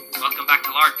welcome back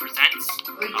to Lark Presents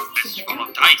A Fistful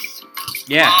of Dice.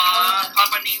 Yeah.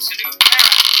 Papa needs a new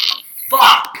pen.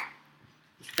 Fuck!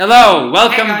 Hello,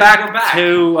 welcome Hey guys, back, we're back.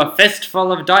 to A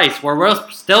Fistful of Dice, where we're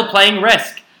still playing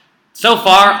Risk. So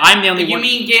far, I'm the only You one.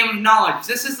 mean Game of Knowledge?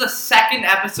 This is the second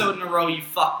episode in a row you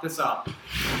fucked this up.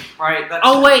 Alright, that's...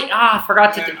 Oh wait, I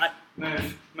forgot to do.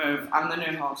 Move. I'm the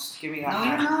new host. Give me that. No,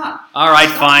 you're not. Alright,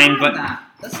 Stop fine, doing but that.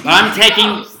 That's I'm not taking-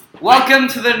 house. Welcome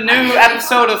to the new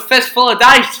episode of Fistful of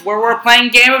Dice, where we're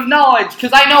playing Game of Knowledge, because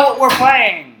I know what we're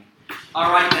playing.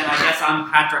 Alright then, I guess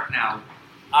I'm Patrick now.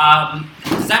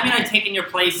 Does that mean I'm taking your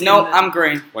place No, in the... I'm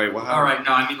green. Wait, what happened? Alright,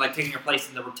 no, I mean like taking your place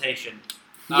in the rotation.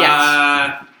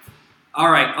 Yes.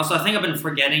 Alright, also I think I've been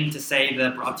forgetting to say the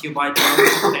brought to you by term.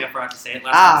 I think I forgot to say it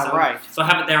last episode. Right. So I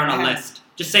have it there on a list.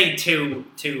 Just say two.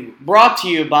 Brought to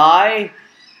you by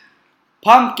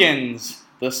Pumpkins,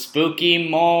 the spooky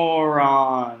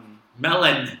moron.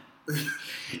 Melon.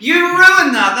 You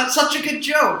ruined that. That's such a good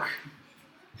joke.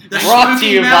 The Brought to spooky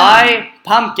you melon. by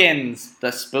Pumpkins, the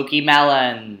spooky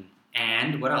melon.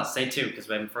 And what else? Say two, because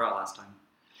we haven't forgot last time.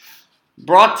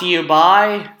 Brought to you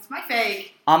by It's my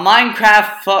fave. a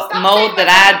Minecraft Stop mode saying that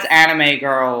my adds anime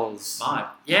girls. Mod.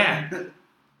 Yeah.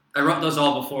 I wrote those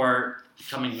all before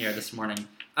coming here this morning.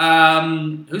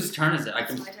 Whose turn is it?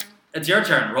 It's my turn. It's your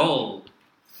turn. Roll.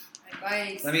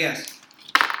 Advice. Let me guess.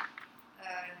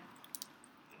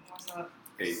 What's up?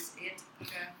 8. 8.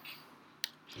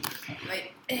 Okay.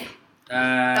 Wait.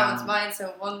 That one's mine.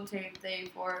 So 1, 2, 3,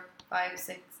 4, 5,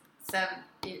 6, 7,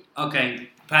 8. Okay,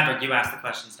 Patrick, you ask the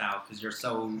questions now because you're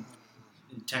so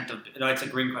intent of. No, it's a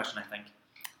green question, I think.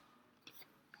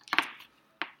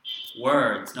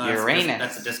 Words. No, Uranus.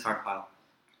 That's a discard pile.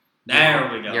 There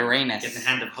we go. Uranus. Get the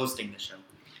hand of hosting the show.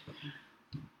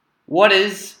 What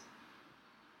is...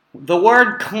 The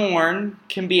word corn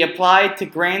can be applied to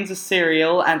grains of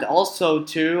cereal and also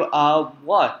to,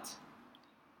 what?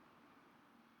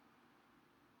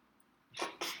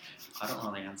 I don't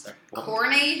know the answer.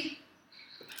 Corny.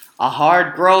 A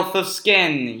hard growth of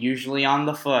skin, usually on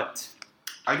the foot.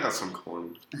 I got some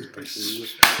corn.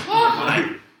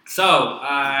 Right. So,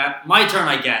 my turn,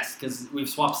 I guess, because we've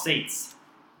swapped seats.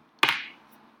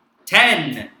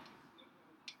 10.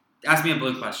 Ask me a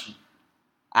blue question.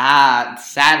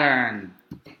 Saturn.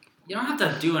 You don't have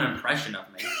to do an impression of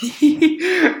me.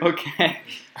 Okay.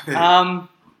 I'll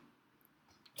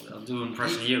do an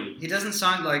impression of you. He doesn't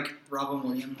sound like Robin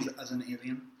Williams as an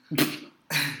alien.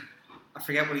 I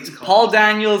forget what he's called. Paul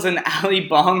Daniels and Ali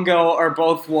Bongo are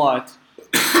both what?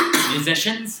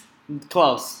 Musicians?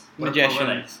 Close. What were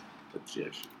they?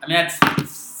 Magicians. I mean, that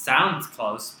sounds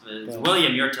close. But Yeah.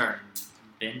 William, your turn.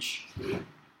 Binge.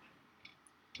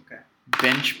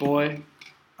 Bench boy.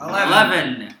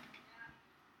 11.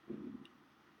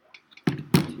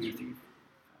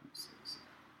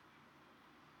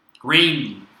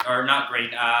 Green. Or not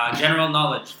green. General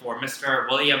knowledge for Mr.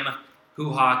 William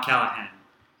Hoo-Ha Callahan.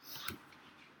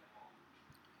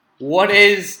 What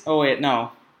is... Oh, wait,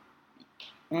 no.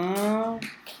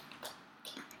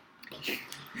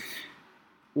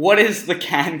 What is the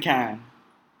can-can?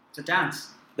 It's a dance.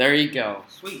 There you go.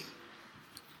 Sweet.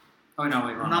 Oh, no,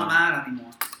 wait, I'm wrong not one. mad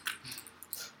anymore.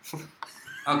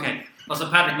 Okay. Also,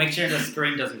 Patrick, make sure the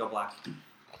screen doesn't go black.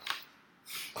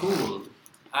 Cool.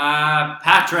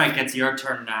 Patrick, it's your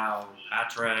turn now.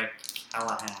 Patrick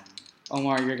Callahan.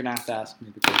 Omar, you're gonna have to ask me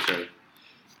the question.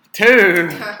 2!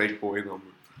 Big boy number.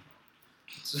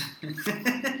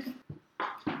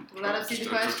 Let us see the Just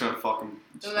question. gonna fucking.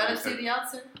 Let us see the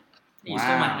answer. You stole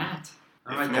my Wow. hat.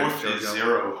 If Alright, there north you is go.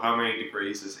 0, how many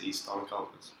degrees is east on a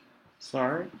compass?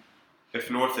 Sorry? If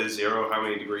north is 0, how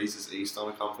many degrees is east on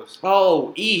a compass?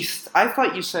 Oh, east. I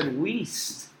thought you said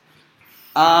west.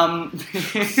 Who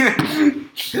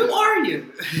are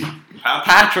you?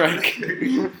 Patrick.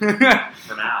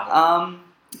 For now.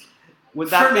 Would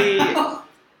that For be... now.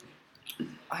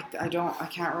 I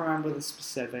can't remember the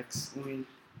specifics. Let me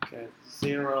get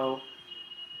 0.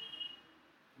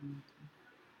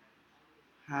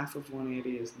 Half of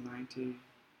 180 is 90.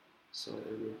 So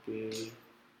it would be...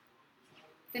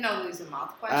 They know losing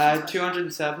math questions.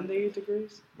 270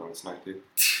 degrees? No, it's not good.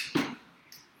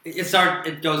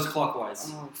 It goes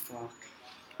clockwise. Oh, fuck.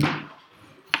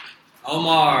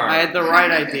 Omar. I had the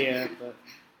right idea, but...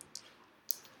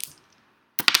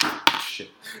 Shit.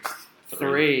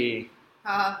 3.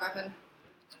 Griffin.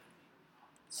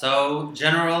 So,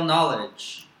 general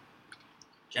knowledge.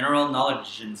 General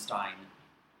knowledge-Einstein.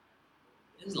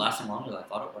 This is lasting longer than I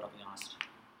thought it would, I'll be honest.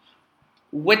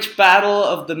 Which battle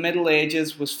of the Middle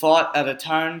Ages was fought at a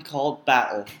town called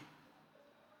Battle?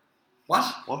 What?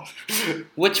 What?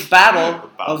 Which battle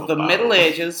Battle, of the battle. Middle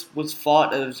Ages was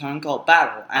fought at a town called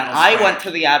Battle? And Battle I Square. went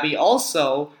to the Abbey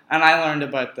also, and I learned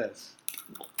about this.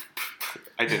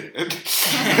 I didn't.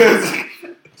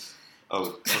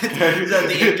 Oh. Okay.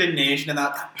 The intonation of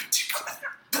that.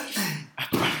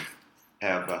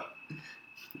 Ever.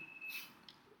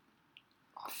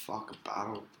 Oh, fuck, a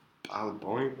battle. Battle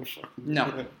boy? No.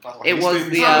 Battle It was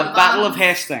Hastings? the Battle of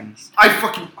Hastings. I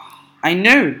fucking. I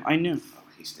knew. Oh,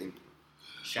 Hastings.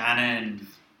 Shannon.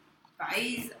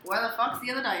 Guys, where the fuck's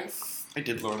the other dice? I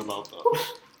did learn about that.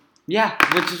 Yeah,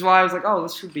 which is why I was like, oh,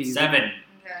 this should be easy. 7. Okay.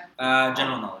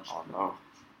 General knowledge. Oh no.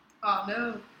 Oh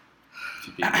no. If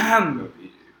you beat me, Ahem. I'll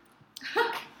beat you.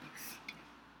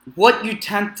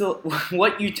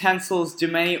 What utensils do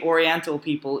many Oriental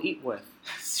people eat with?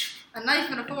 A knife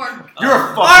and a fork. You're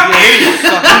a fucking idiot.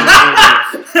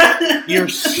 You're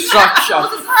such a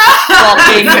What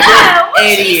fucking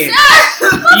idiot.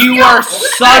 You are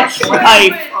such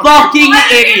a fucking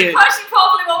idiot. Question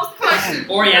properly, what was the question?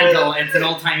 Oriental, it's an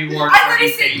old-timey word I for thought he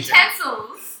East said Asia.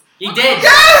 utensils. He did!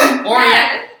 Yeah.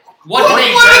 Orient. What do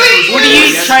they What do you eat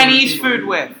Oriental Chinese people food eat.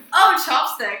 with? Oh,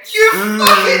 chopsticks. You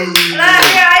fucking.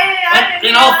 But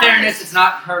in all fairness, it's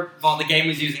not her fault. The game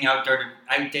was using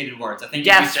outdated words. I think if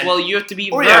you Yes, said, well, you have to be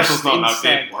Oriental's versed not in that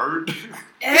said. big word. You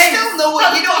still know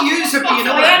what you don't use it, but you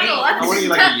know what I mean. I want to eat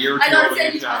like a year or two I know older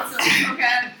it's than John. utensils.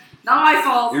 Okay. Not my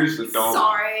fault. Here's the dog.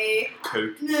 Sorry.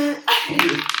 Cook.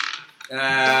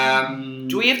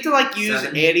 Do we have to like use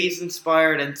 7. 80s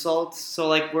inspired insults? So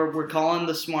like we're calling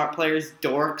the smart players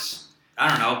dorks? I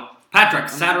don't know. Patrick,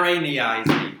 Saturday in the eyes.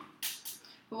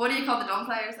 But what do you call the dumb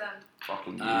players then?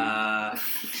 Fucking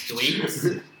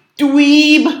Dweebs?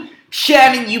 Dweeb!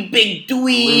 Shannon, you big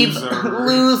dweeb!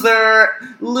 Loser.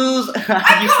 Loser! You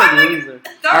said can't loser.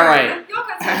 Third. Alright. You all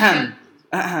can't say Ahem. shit.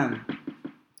 Ahem.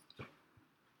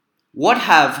 What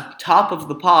have Top of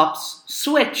the Pops,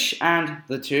 Switch, and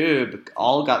The Tube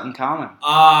all got in common?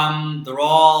 They're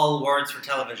all words for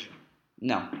television.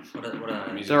 No, What a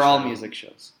Music they're all show. music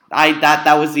shows.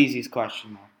 That was the easiest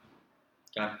question.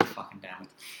 God fucking damn it.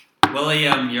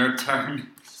 William, your turn.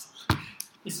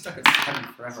 You stuck at 7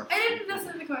 forever. I didn't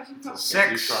listen to the question properly.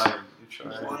 Six. You try. You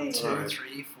try. 1, 2, Alright.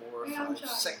 3, 4, Yeah, I'm 5,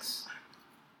 trying. 6.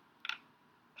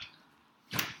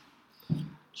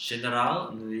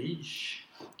 General English.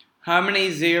 How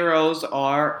many zeros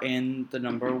are in the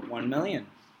number 1 million?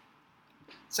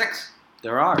 6.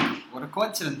 There are. What a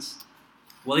coincidence.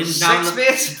 William's now in 6 the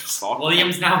bases. Fuck.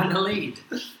 William's now in the lead.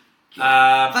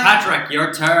 Patrick,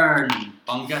 your turn.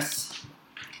 Bungus.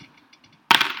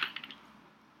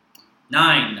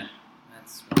 9.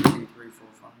 That's 1, 2, 3, 4,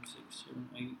 5, 6, 7,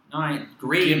 8, 9.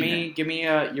 Green. Give me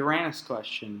a Uranus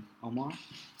question, Omar.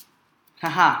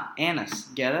 Haha, Anus,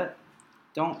 get it?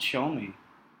 Don't show me.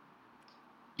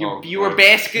 You were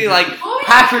basically like, Oh, yeah.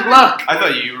 Patrick, look. I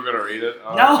thought you were gonna read it. No.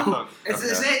 I thought-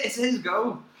 okay. It's his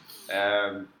go.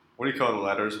 What do you call the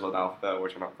letters of an alphabet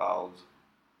which are not vowels?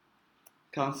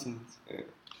 Consonants.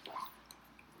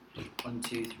 1,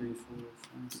 2, 3, 4, 5,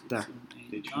 6, There. 7,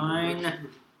 8, 9.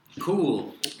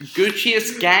 Cool.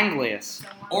 Guccius ganglius.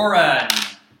 Oren.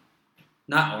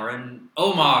 Not Oren.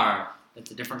 Omar. That's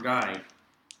a different guy.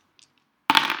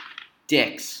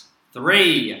 Dicks.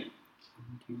 3. 1,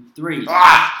 2, 3.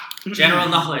 Ah! General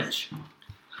knowledge.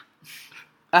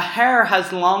 A hare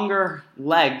has longer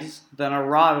legs than a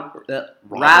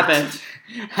rabbit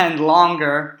and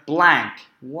longer blank.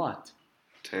 What?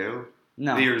 Tail.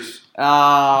 No. Ears. Oh. So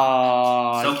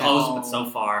I can't- close, but so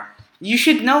far. You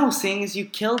should know, seeing as you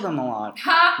kill them a lot.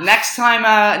 Ha! Next time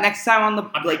on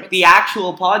the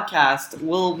actual podcast,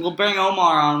 we'll bring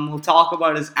Omar on. We'll talk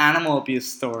about his animal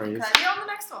abuse stories. Can I be on the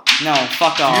next one? No,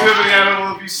 fuck Do you off. have any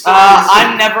animal abuse stories?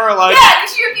 I'm never allowed. Yeah,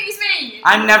 because you abuse me!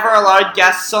 I'm never allowed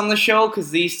guests on the show because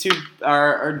these two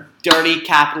are dirty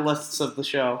capitalists of the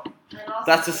show.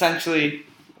 That's essentially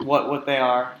what they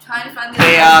are. Trying to find the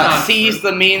They not seize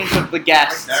the means of the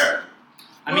guests.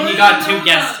 I mean, you got 2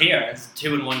 guests here. It's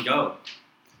 2 in 1 go.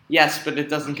 Yes, but it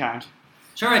doesn't count.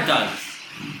 Sure, it does.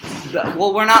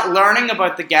 Well, we're not learning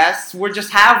about the guests. We just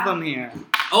have them here.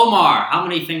 Omar, how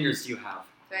many fingers do you have?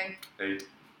 thing. 8.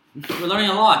 We're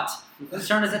learning a lot. Whose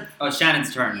turn is it? Oh,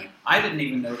 Shannon's turn. I didn't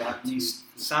even know that. You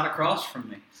sat across from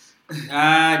me.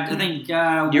 I think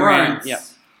You're in, words. yep.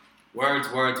 Words.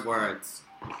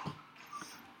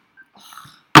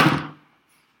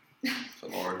 The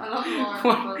Lord. I love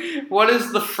Lauren. What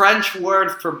is the French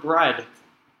word for bread?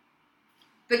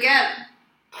 Baguette.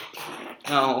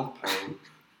 No.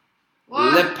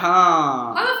 What? Le pain.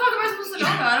 How the fuck am I supposed to know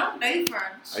that? I don't know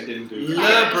French. I didn't do Le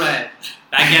that. bread.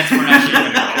 That gets we're actually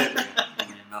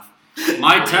enough.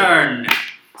 My turn.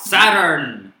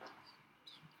 Saturn.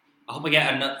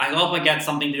 I hope I get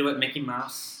something to do with Mickey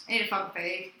Mouse. I need a fucking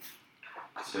pay.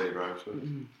 Say, bro. So.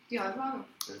 Yeah, I'm wrong.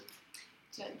 Yeah.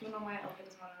 Do you know my okay,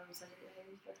 doesn't matter. I'm saying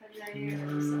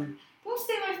don't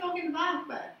stay my fucking back,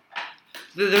 but.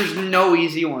 There's no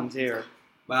easy ones here.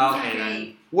 Well, okay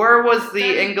then. Where was the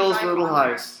 30 Ingalls by Little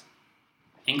 100. House?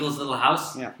 Ingalls Little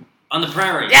House? Yeah. On the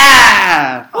prairie.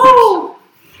 Yeah! Woo!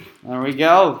 There we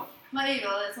go. My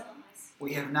eagle is not nice.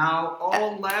 We have now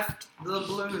all left the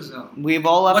blue zone. We've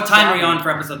all left. What time are we Saturn. on for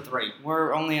episode 3?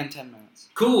 We're only on 10 minutes.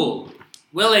 Cool.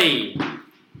 Willie.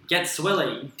 Get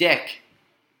Swilly. Dick.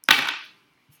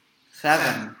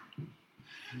 7.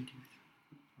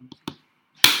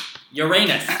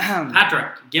 Uranus.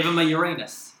 Patrick, give him a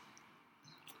Uranus.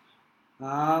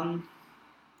 I'm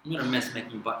gonna miss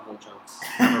making butthole jokes.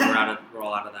 We're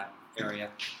all out of that area.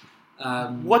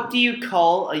 What do you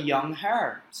call a young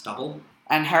hare? Stubble.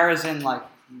 And hare is in, like,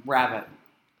 rabbit.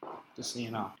 Just so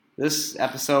you know. This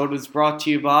episode was brought to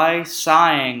you by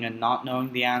sighing and not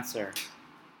knowing the answer.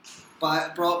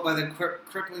 Brought by the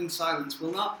crippling silence,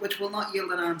 which will not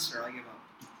yield an answer. I give up.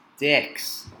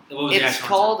 Dicks. What was the It's actual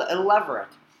called a leveret.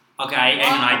 answer? Okay, even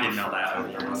I didn't know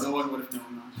that. No one would have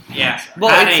known that. Yeah.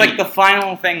 Well, Patty. it's like the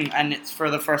final thing, and it's for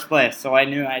the first place, so I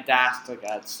knew I'd ask like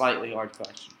a slightly hard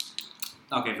question.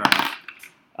 Okay, fair enough.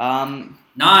 9.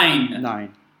 9.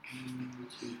 1,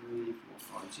 2, 3,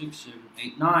 4, 5, 6, 7,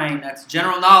 8, 9. That's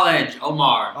general knowledge.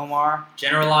 Omar. Omar.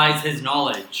 Generalize his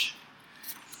knowledge.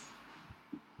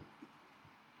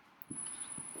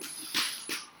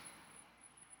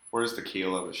 Where's the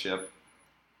keel of a ship?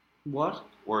 What?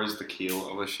 Where is the keel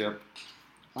of a ship?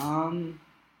 Dad's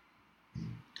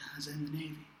in the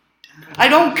Navy. I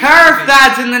don't care if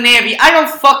Dad's in the Navy. I don't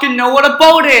fucking know what a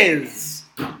boat is.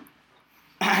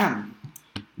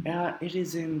 It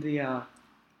is in the.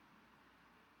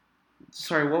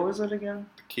 Sorry, what was it again?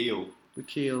 The keel. The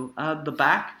keel. The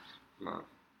back. No.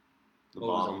 The What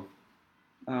was bottom.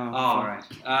 Oh, Alright.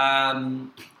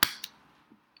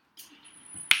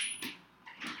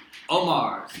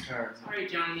 Omar. Sorry,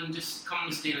 gentlemen, just come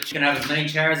and steal a You can have as many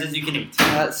chairs as you can eat.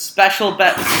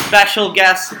 special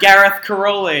guest Gareth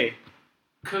Caroli.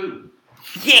 Cool.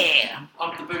 Yeah.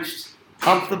 Up the boost.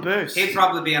 Up the boost. He'd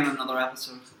probably be on another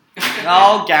episode.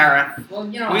 Oh, Gareth. Well,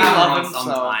 you know, We have love him him,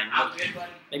 sometime. Have a good one.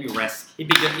 Maybe Risk. He'd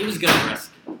be good. He was good at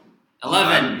Risk.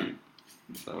 11.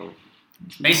 So,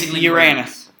 Basically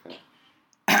Uranus.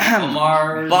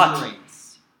 Omar's Butt.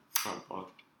 Uranus. oh, fuck.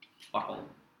 Butthole.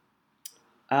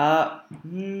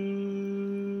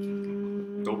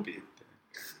 Don't be.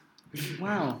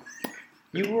 Wow.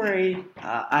 You were a,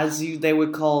 they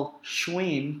would call,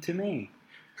 Schween to me.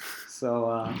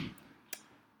 So,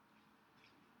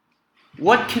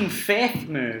 what can Faith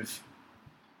move?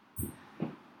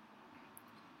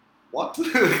 What?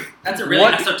 That's a really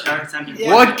What? esoteric sentence.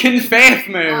 Yeah. What can Faith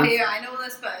Oh move? yeah, I know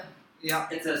this, but. Yeah,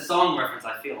 It's a song reference,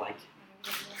 I feel like.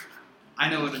 I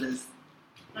know what it is.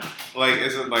 Like,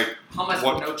 is it like How much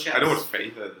what? no chips? I know what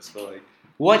faith is, but like,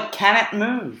 What can it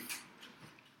move?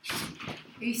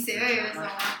 Are you serious?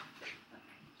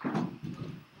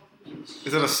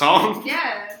 is it a song?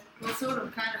 Yeah. Well, sort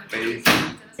of, kind of. Faith.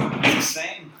 It's the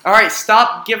same. Alright,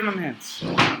 stop giving them hints.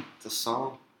 It's a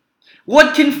song.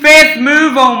 What can Faith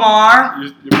move, Omar?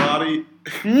 Your body.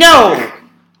 No!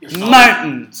 Your song.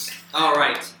 Mountains.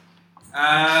 Alright.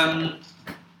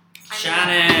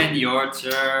 Shannon, your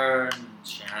turn.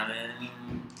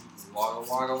 Shannon. Wagga,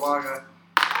 wagga, wagga.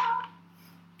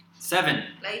 7. 1,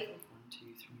 Like, 2,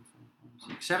 3, 4,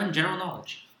 5, 6, 7. General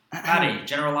knowledge. Patty,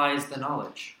 generalize the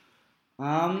knowledge.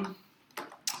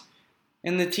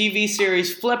 In the TV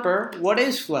series Flipper, what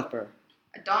is Flipper?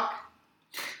 a duck.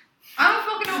 I don't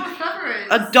fucking know what Flipper is.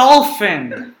 A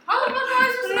dolphin. How the fuck am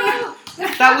I supposed to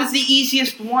know? That was the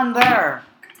easiest one there.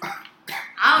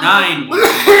 I don't 9. know. 1, 2,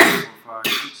 3, 4,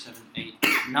 5, 6, 7, 8.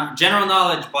 Not general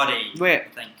knowledge, buddy. Wait. I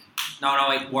think. No,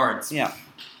 wait. Words. Yeah.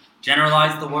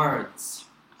 Generalize the words.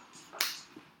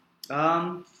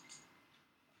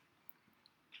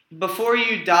 Before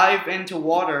you dive into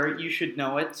water, you should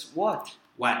know it's what?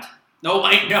 Wet. No,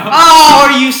 wait, no. Oh,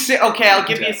 are you okay, I'll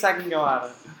give you a second go at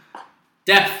it.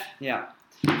 Deaf. Yeah.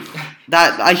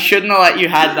 That I shouldn't have let you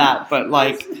had that, but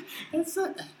like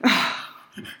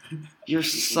you're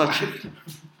such a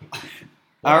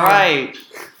Alright.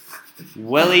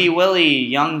 Willy,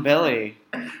 young Billy.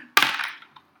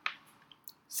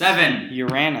 7.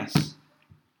 Uranus.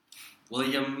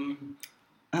 William.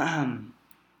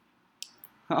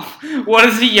 What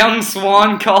is a young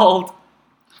swan called?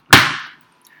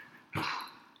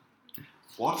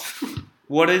 What?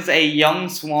 What is a young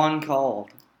swan called?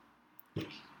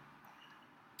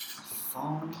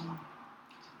 Phone.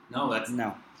 No, that's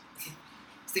No.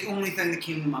 It's the only thing that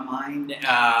came to my mind.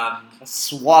 A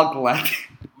swoglet.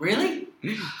 Really?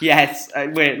 Yes.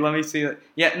 Wait, let me see.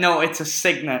 Yeah, no, it's a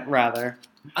signet, rather.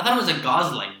 I thought it was a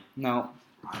gosling. No.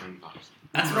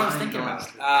 That's what I was thinking about.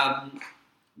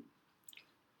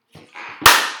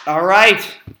 All right.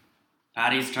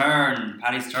 Patty's turn.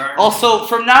 Patty's turn. Also,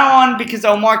 from now on, because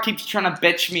Omar keeps trying to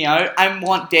bitch me out, I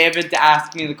want David to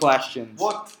ask me the questions.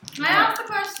 What? Can I ask the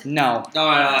question? No. No,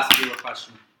 I'll ask you a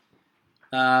question.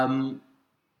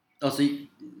 Also,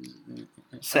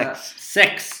 6.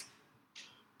 6.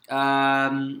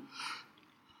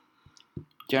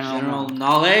 General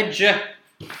knowledge.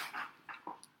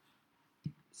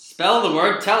 Spell the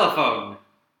word telephone.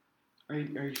 Are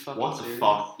you fucking What the serious?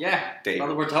 fuck? Yeah. David, Spell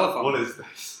the word telephone. What is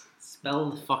this?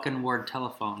 Spell the fucking word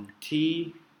telephone.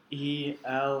 TELEPHONE.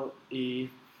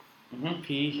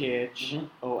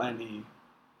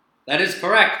 That is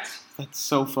correct. That's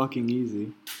so fucking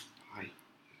easy.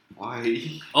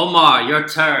 Why? Omar, your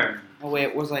turn. Oh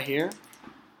wait, was I here?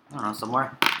 I don't know,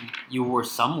 somewhere. You were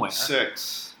somewhere.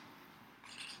 6.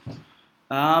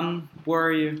 Where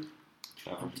are you?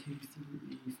 1, 2,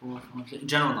 3, 4, 5, 6.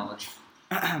 General knowledge.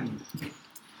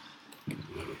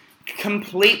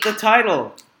 Complete the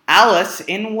title. Alice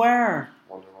in where?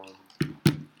 Wonder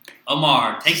Woman.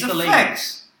 Omar takes the lead.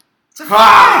 It's a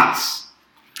Ah! fix.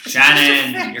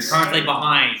 Shannon, you're currently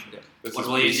behind. This What is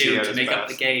will you PC do at to its make up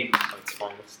best. the game? At its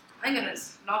finest. I'm gonna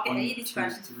knock it 1, 80 2,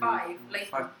 questions 3, 5. 4, Like,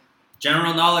 5.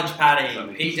 General knowledge, Patty. That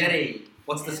P. means- Diddy.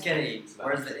 What's the skitty? That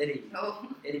Where's the itty? no.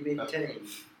 Itty bitty titty.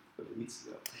 But it needs to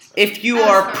go. If you Alice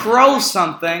are in pro Wonderland.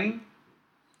 something,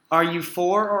 are you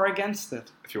for or against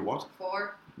it? If you're what?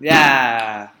 4.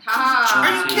 Yeah. Ha!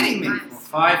 Are you kidding me?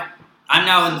 5. I'm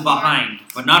now in behind,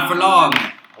 but not for long.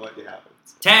 I'll let you have it.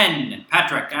 10.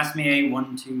 Patrick, ask me a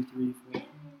 1, 2, 3, 4.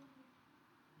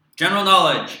 General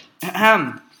knowledge.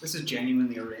 Ahem. This is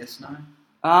genuinely a race now.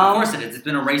 Of course it is. It's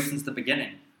been a race since the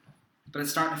beginning. But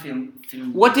it's starting to feel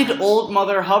What did intense. old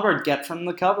Mother Hubbard get from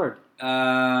the cupboard?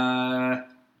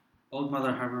 Old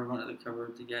Mother Hubbard went to the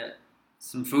cupboard to get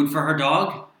some food for her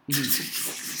dog.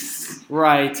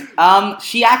 Right.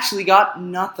 She actually got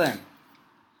nothing,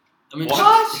 I mean,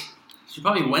 What? She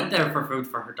probably went there for food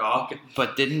for her dog.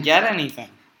 but didn't get anything.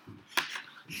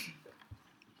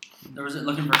 Or was it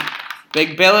looking for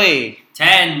Big Billy.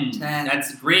 10? 10.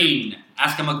 That's green.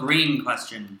 Ask him a green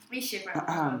question. Me shit my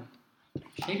Ahem.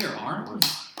 Shave your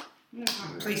arms.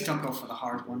 Please don't go for the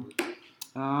hard one.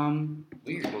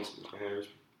 Weird.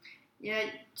 Yeah,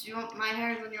 do you want my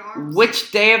hairs on your arms?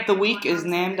 Which day of the week is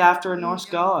named after a Norse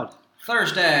god?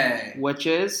 Thursday. Which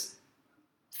is?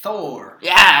 Thor.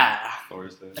 Yeah.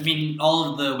 Thursday. I mean,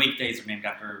 all of the weekdays are named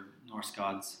after Norse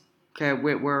gods. Okay,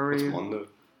 wait, where are What's you? Monday?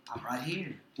 I'm right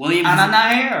here. William, And I'm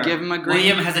has, not here. Give him a green.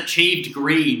 William has achieved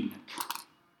green.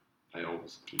 I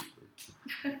always keep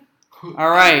it.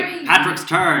 All right, Patrick's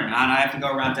turn, and I have to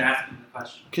go around to ask him the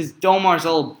question. because Domar's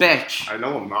a little bitch. I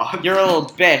know I'm not. You're a little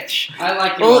bitch. I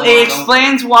like you. Well, Omar, it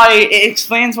don't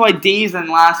explains why D's in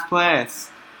last place.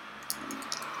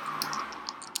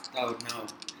 you? Oh no.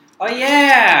 Oh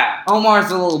yeah.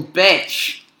 Omar's a little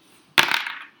bitch.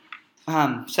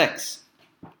 6.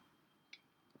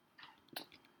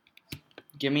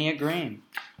 Give me a green.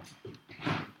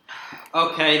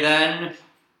 Okay then.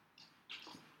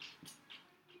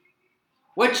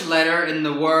 Which letter in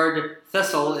the word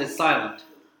thistle is silent?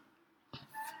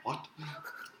 What?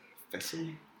 Thistle?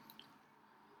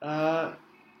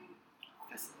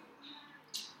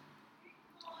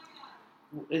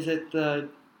 Is it the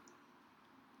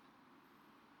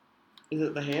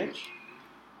H?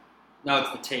 No,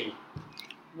 it's the T.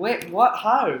 Wait, what?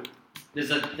 How? There's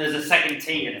a second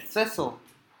T in it. Thistle.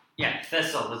 Yeah,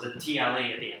 thistle. There's a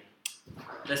TLE at the end.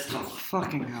 Thistle.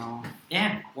 Fucking hell.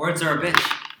 Yeah, words are a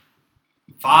bitch.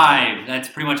 5. That's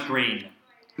pretty much green.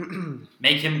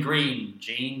 Make him green,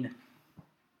 Gene.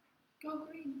 Go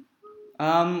green.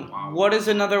 What is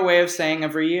another way of saying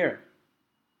every year?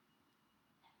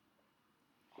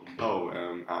 Oh,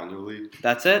 annually.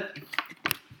 That's it?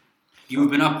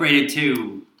 You've been upgraded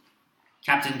to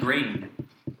Captain Green.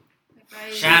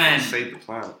 Right. Shannon, Save the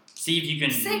planet. see if you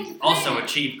Save can the also planet.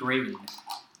 achieve green.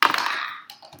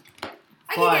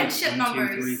 I can get shit 1, 2,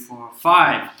 numbers. 3, 4,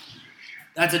 5.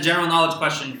 That's a general knowledge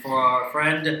question for our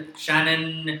friend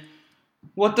Shannon.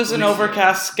 What does an Let me see.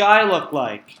 overcast sky look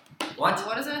like? What?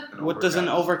 What is it? What does an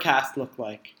overcast look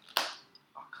like?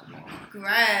 Oh, come on.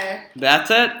 Grey.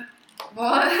 That's it?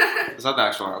 What? Is that the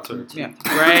actual answer? Yeah.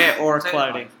 Gray or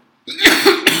cloudy.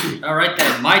 Alright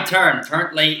then, my turn.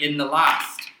 Currently in the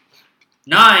last.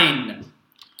 9.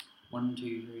 1, 2,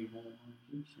 3, 4, 5,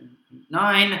 6, 7, 8,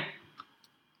 9.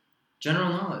 General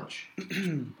knowledge.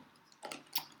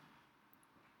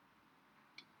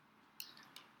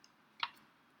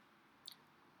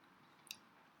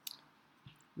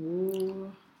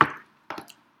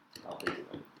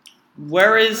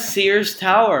 Where is Sears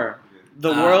Tower?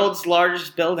 The Uh, world's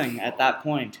largest building at that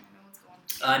point. I know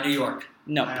what's going New York. I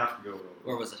No, have to go.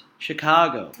 Where was it?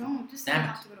 Chicago. on. No, just say I Damn it.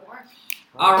 have to go to work.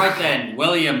 All right then,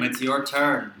 William, it's your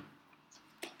turn.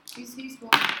 Who's going to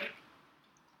work?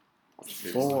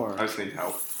 4. I just need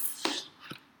help.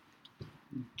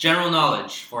 General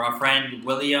knowledge for our friend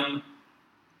William.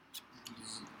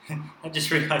 I just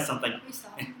realized something. We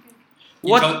stop. Okay.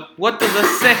 You chose- What does a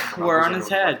Sikh wear on his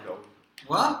head?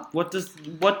 What? What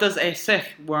does a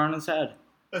Sikh wear on his head?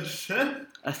 A Sikh?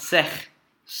 A Sikh.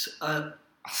 Oh,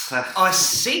 a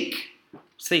Sikh.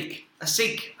 Sikh. A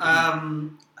Sikh. Oh,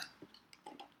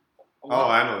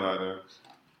 I know that.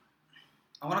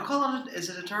 I want to call it. Is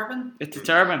it a turban? It's a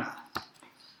turban.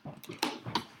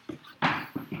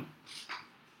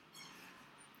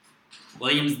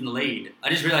 William's in the lead. I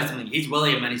just realized something. He's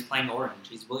William and he's playing Orange.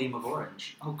 He's William of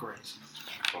Orange. Oh, great.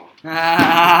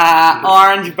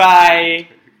 Orange by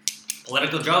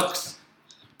Political jokes.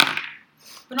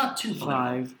 But not too political.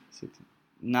 5, 6,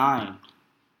 9.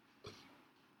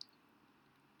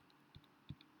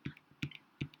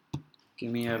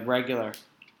 Give me a regular.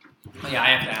 Oh, yeah, I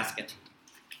have to ask it.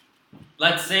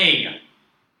 Let's see.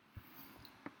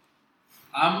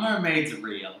 Are mermaids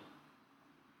real?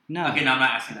 No. Okay, no, I'm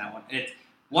not asking that one.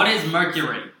 What is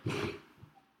Mercury?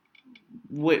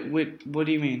 What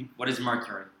do you mean? What is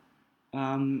Mercury?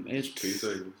 It's Two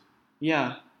things.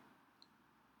 yeah.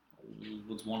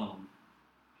 What's one of them?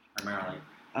 Primarily.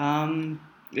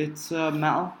 It's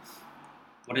metal.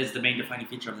 What is the main defining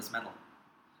feature of this metal?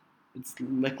 It's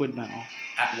liquid metal.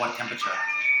 At what temperature?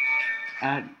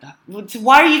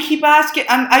 Why do you keep asking?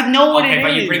 I know what it Okay,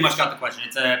 but is. you pretty much got the question.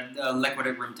 It's a liquid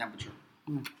at room temperature.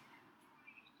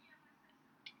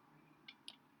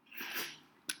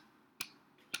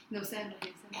 No sound.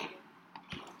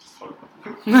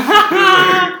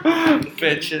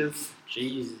 Bitches.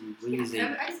 Jeezy, I wheezy.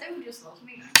 said we just lost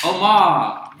me. Oh,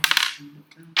 ma!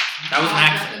 That was an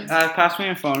accident. Pass me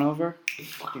your phone over.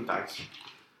 Fucking dice.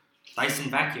 Dyson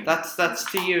vacuum. That's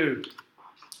to you.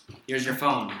 Here's your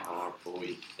phone. Oh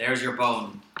boy. There's your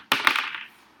bone.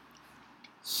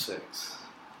 6.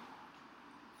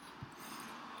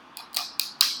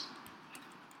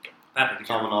 Patrick, did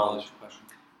you have a Common knowledge.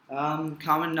 question?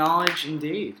 Common knowledge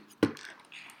indeed.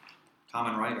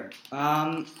 Common writer.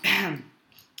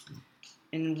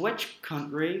 In which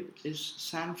country is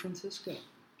San Francisco?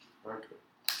 Okay.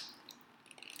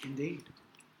 Indeed.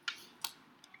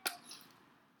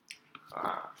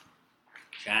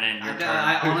 Shannon, your turn.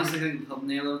 I honestly think the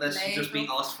thumbnail of this should Name. just be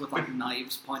us with like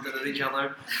knives pointed at each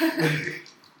other.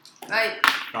 Right.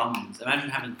 Thumbs. Imagine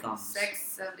having thumbs. 6,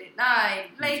 7, 8, 9. 1,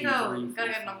 2, Lego. 3, 4, Gotta get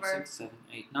a 5, number. 6, 7,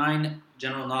 8, 9.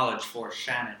 General knowledge for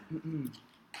Shannon.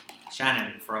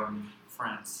 Shannon from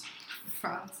France.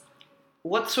 France.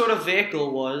 What sort of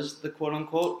vehicle was the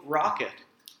quote-unquote rocket?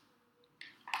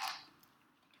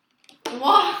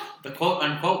 What? The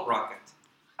quote-unquote rocket.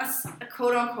 A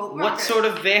quote-unquote rocket. What sort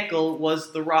of vehicle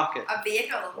was the rocket? A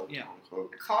vehicle. Yeah.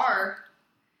 A car.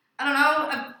 I don't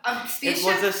know. A It spaceship.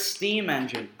 was a steam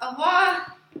engine. A what?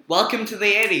 Welcome to the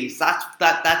 80s.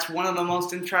 That's one of the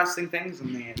most interesting things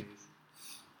in the 80s.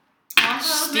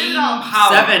 Steam Power. power.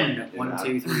 7. 1,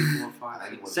 2, 3, 4, 5,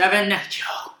 6, 7.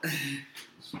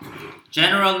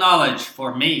 General knowledge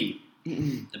for me.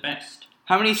 The best.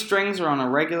 How many strings are on a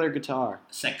regular guitar?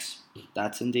 6.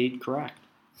 That's indeed correct.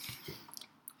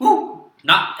 Woo!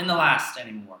 Not in the last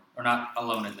anymore. Or not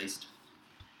alone, at least.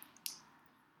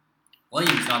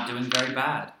 William's not doing very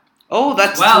bad. Oh,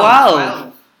 that's 12.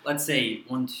 12. Let's see.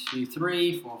 1, 2,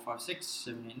 3, 4, 5, 6,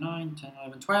 7, 8, 9, 10,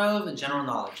 11, 12. And general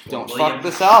knowledge. for Don't William. fuck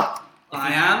this up.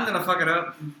 I am gonna fuck it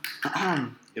up.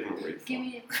 Give him a great Give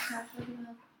me a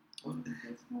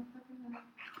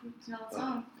Smell the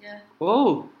song. Yeah.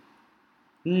 Oh.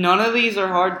 None of these are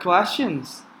hard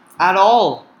questions. At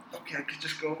all. Okay, I could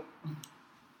just go.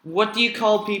 What do you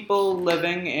call people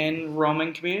living in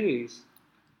Roman communities?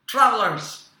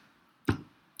 Travelers.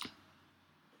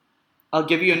 I'll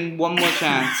give you one more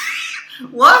chance.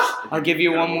 What? I'll give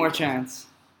you one more chance.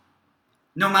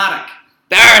 Nomadic.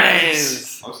 There it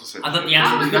is! I was just saying. I thought the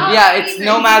answer was Oh, going to no. Yeah, it's easy.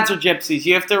 nomads or gypsies.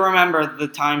 You have to remember the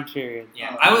time period.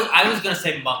 Yeah, I was going to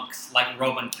say monks, like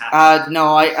Roman Catholics.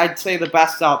 No, I'd say the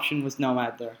best option was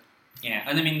nomad there. Yeah,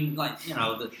 and I mean, like,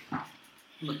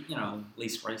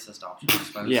 least racist option, I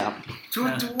suppose. Yeah.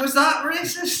 Was that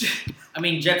racist? I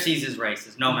mean, gypsies is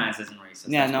racist. Nomads isn't racist.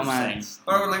 Yeah, that's what I'm nomads.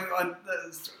 Or like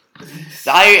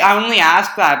I only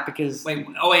ask that because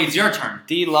saying. Wait, it's your turn.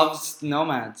 D loves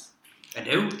nomads. I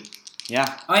do?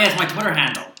 Yeah, Oh, yeah, it's my Twitter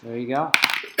handle. there you go.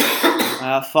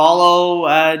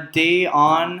 Follow D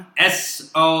on.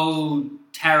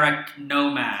 Esoteric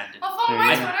Nomad. I'll follow There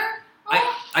my you go. Twitter.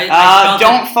 I spelled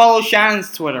Don't follow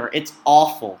Shannon's Twitter. It's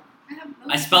awful.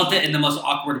 I spelled it in the most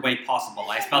awkward way possible.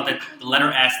 I spelled it the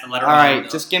letter S, the letter O. Alright,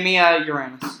 just give me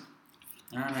Uranus.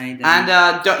 Alright, then.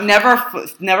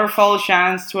 And never follow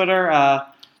Shannon's Twitter.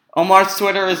 Omar's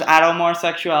Twitter is at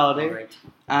OmarSexuality. Alright.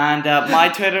 And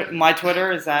my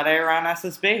Twitter is at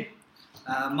AaronSSB.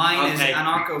 Mine is Okay.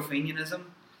 anarcho-fenianism.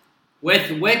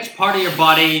 With which part of your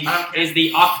body Okay. is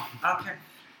the Okay.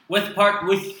 which part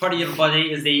of your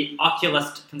body is the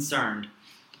oculist concerned?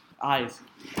 Eyes.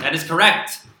 That is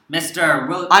correct, Mr.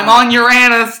 Will. I'm on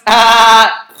Uranus.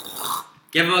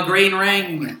 Give him a green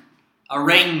ring. A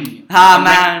ring. Ah, A ring-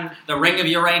 man. The ring of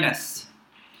Uranus.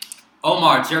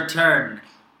 Omar, it's your turn.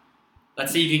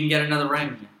 Let's see if you can get another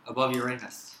ring above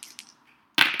Uranus.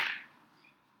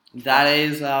 That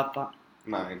is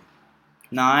 9.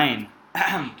 9.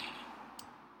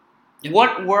 Yep.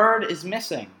 What word is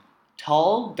missing?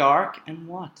 Tall, dark, and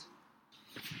what?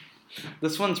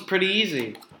 This one's pretty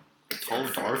easy. Tall,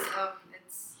 dark?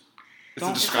 It's It's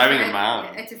Don't- describing a referring-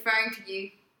 man. It's referring to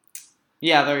you.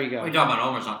 Yeah, there you What are you go. talking about?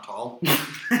 Omar's not tall. Yeah,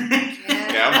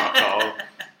 I'm not tall.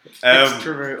 It's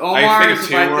true. I Omar think is of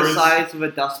two about the words. size of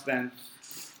a dustbin.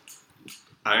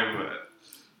 I'm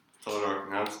tall, dark,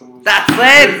 and handsome. That's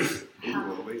it!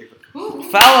 Ooh, wait. Ooh.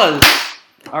 Fellas!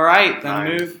 Alright, then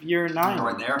 9. move your 9.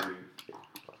 Right there.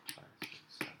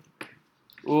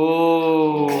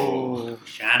 Ooh.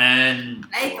 Shannon.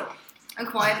 Nathan. I'm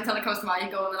quiet until it comes to my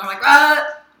go, and then I'm like, ah!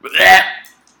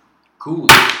 Cool.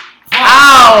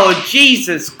 Ow!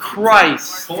 Jesus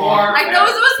Christ! 4. I know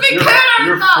it's supposed to be You're, cooler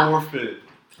you're than that. forfeit.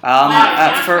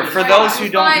 For those who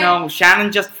don't know,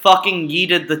 Shannon just fucking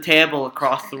yeeted the table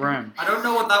across the room. I don't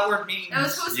know what that word means. It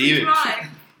was supposed to be Yeeted. dry.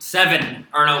 7.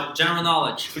 Or no, general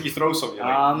knowledge. So you throw something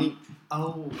like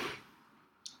Oh.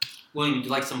 William, would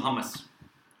you like some hummus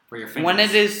for your fingers? When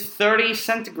it is 30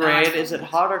 centigrade, is it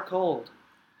hot or cold?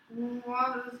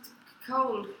 What is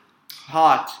cold?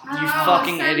 Hot. You Oh,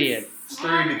 fucking sense. idiot. it's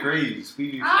 30 degrees. I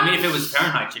mean, if it was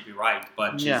Fahrenheit, she'd be right,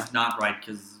 but she's Yeah. not right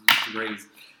because degrees.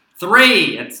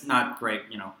 3. It's not great,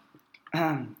 you know.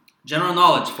 General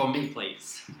knowledge for me,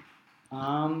 please.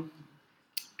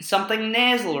 Something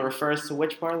nasal refers to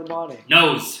which part of the body?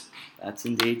 Nose. That's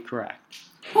indeed correct.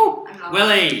 I'm lost.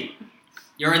 Willie,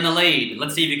 you're in the lead.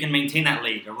 Let's see if you can maintain that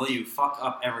lead, or will you fuck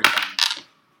up everything?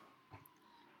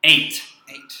 8.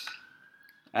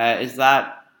 8. Is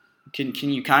that? Can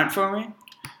you count for me?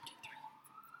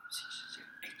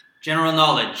 General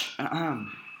knowledge.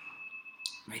 Ahem.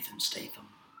 Nathan Statham.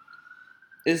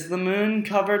 Is the moon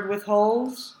covered with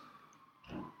holes?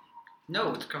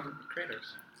 No, it's covered with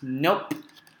craters. Nope.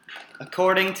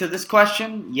 According to this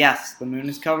question, yes, the moon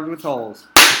is covered with holes.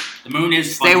 The moon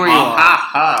is Stay where you SpongeBob. are.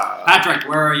 Ha Patrick,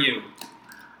 where are you?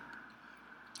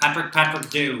 Patrick,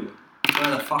 do.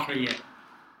 Where the fuck are you?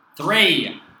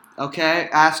 3. Okay,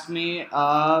 ask me.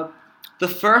 The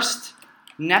first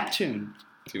Neptune.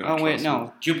 Do you not Oh wait, trust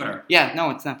no. Jupiter. Yeah,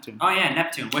 no, it's Neptune. Oh yeah,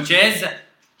 Neptune, which is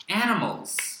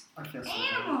animals. I feel so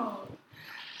Animal.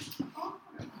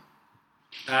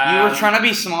 You were trying to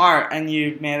be smart and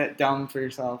you made it dumb for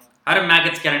yourself. How do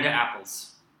maggots get into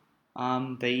apples?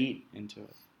 They eat into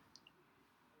it.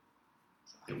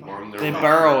 They warm their They body.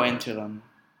 burrow into them.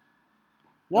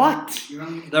 What? You're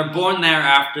only- They're born there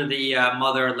after the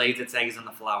mother lays its eggs in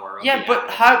the flower. Of Yeah, the but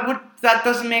apple. how would that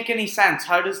doesn't make any sense?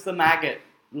 How does the maggot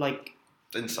like?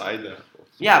 Inside the apple.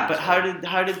 Yeah, but how did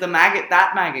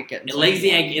that maggot get? It inside lays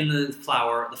the egg in the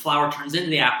flower turns into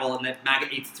the apple, and the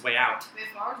maggot eats its way out. We have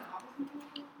flowers and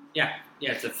apples. Yeah,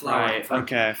 it's a flower. Right.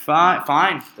 Okay.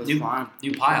 Fine. That's New- fine.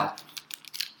 New pile.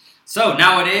 So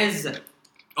now it is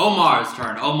Omar's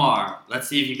turn. Omar, let's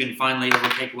see if you can finally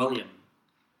overtake William.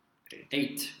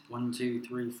 8. 1, 2,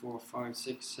 3, 4, 5,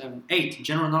 6, 7, 8.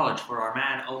 General knowledge for our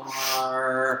man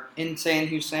Omar. Insane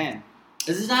Hussein.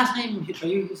 Is his last name? Are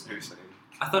you Hussein? Who's saying?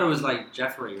 I thought it was like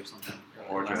Jeffrey or something.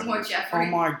 Or Last Jeffrey. More Jeffrey.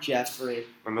 Omar Jeffrey.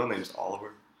 My middle name's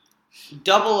Oliver.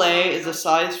 Double A is a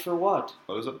size for what?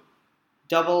 What is it?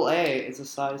 Double A is a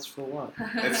size for what?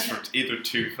 It's for either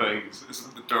two things. Is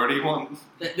it the dirty one?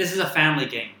 This is a family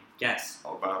game. Guess.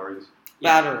 Oh, batteries.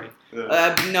 Yeah. Battery.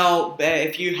 Yeah. No.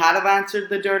 If you had have answered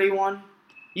the dirty one,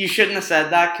 you shouldn't have said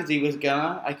that because he was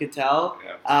gonna. I could tell.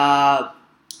 Yeah.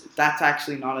 That's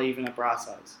actually not even a bra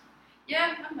size.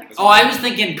 Yeah, I'm like. Oh, I was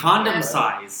thinking condom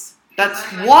size. That's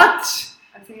what?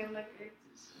 I think I'm like.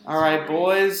 All right,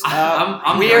 boys.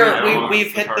 I'm we've very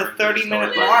hit the hard to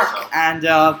 30-minute start mark, myself. and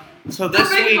so Don't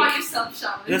make it this about yourself,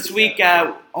 Sean. week,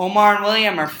 Omar and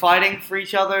William are fighting for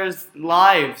each other's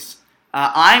lives.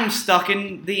 I'm stuck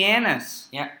in the anus.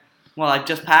 Well, I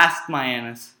just passed my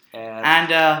anus.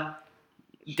 And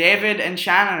David and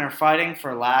Shannon are fighting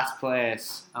for last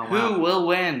place. Oh, wow. Who will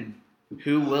win?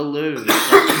 Who will lose?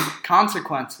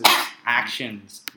 Consequences. Actions.